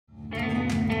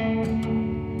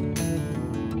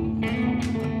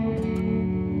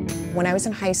When I was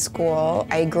in high school,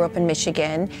 I grew up in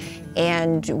Michigan,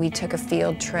 and we took a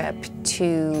field trip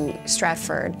to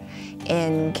Stratford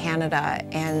in Canada,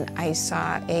 and I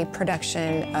saw a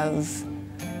production of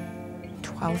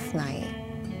Twelfth Night,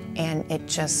 and it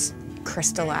just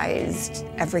crystallized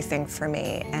everything for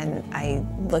me. And I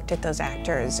looked at those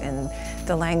actors and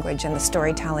the language and the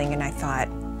storytelling, and I thought,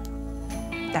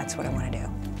 that's what I want to do.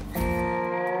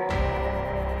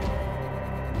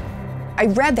 I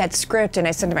read that script and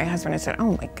I said to my husband, I said,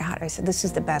 oh my God, I said, this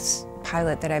is the best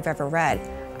pilot that I've ever read.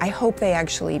 I hope they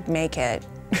actually make it.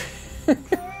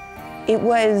 It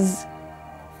was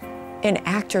an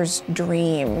actor's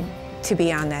dream to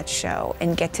be on that show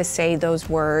and get to say those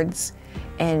words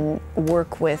and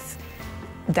work with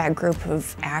that group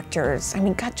of actors. I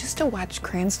mean, God, just to watch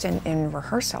Cranston in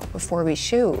rehearsal before we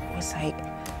shoot was like,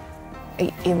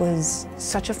 it was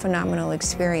such a phenomenal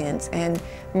experience. And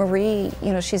Marie,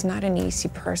 you know, she's not an easy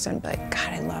person, but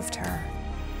God, I loved her.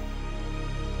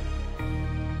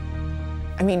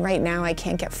 I mean, right now, I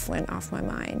can't get Flint off my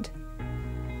mind.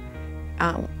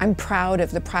 I'm proud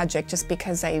of the project just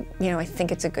because I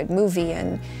think it's a good movie,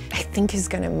 and I think is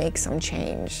gonna make some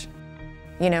change.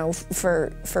 You know,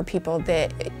 for people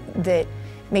that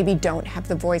maybe don't have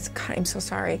the voice, God, I'm so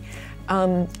sorry,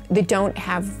 they don't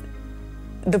have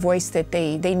the voice that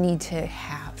they need to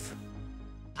have.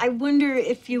 I wonder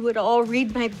if you would all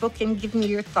read my book and give me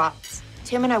your thoughts.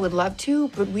 Tim and I would love to,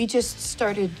 but we just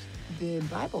started the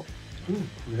Bible.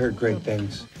 We heard great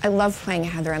things. I love playing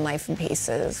Heather in Life in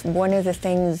Pieces. One of the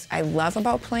things I love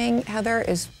about playing Heather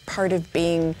is part of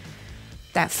being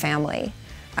that family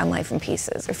on Life in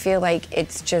Pieces. I feel like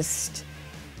it's just,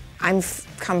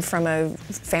 come from a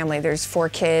family, there's 4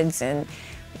 kids, and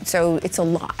so it's a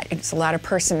lot. It's a lot of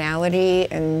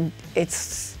personality, and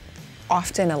it's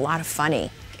often a lot of funny.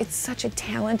 It's such a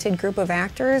talented group of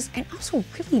actors, and also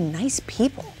really nice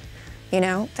people. You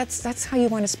know, that's how you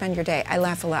want to spend your day. I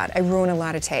laugh a lot. I ruin a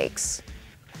lot of takes.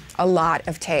 A lot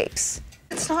of takes.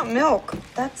 It's not milk,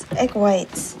 that's egg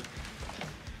whites.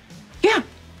 Yeah,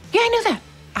 I knew that.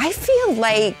 I feel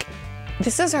like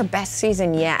this is our best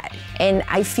season yet. And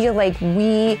I feel like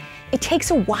it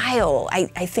takes a while, I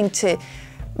think, to,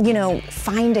 you know,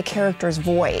 find a character's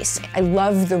voice. I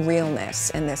love the realness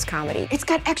in this comedy. It's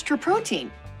got extra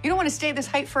protein. You don't want to stay this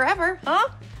height forever, huh?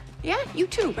 Yeah, you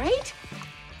too, right?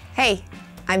 Hey,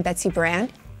 I'm Betsy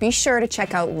Brandt. Be sure to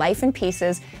check out Life in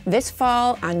Pieces this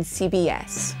fall on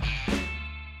CBS.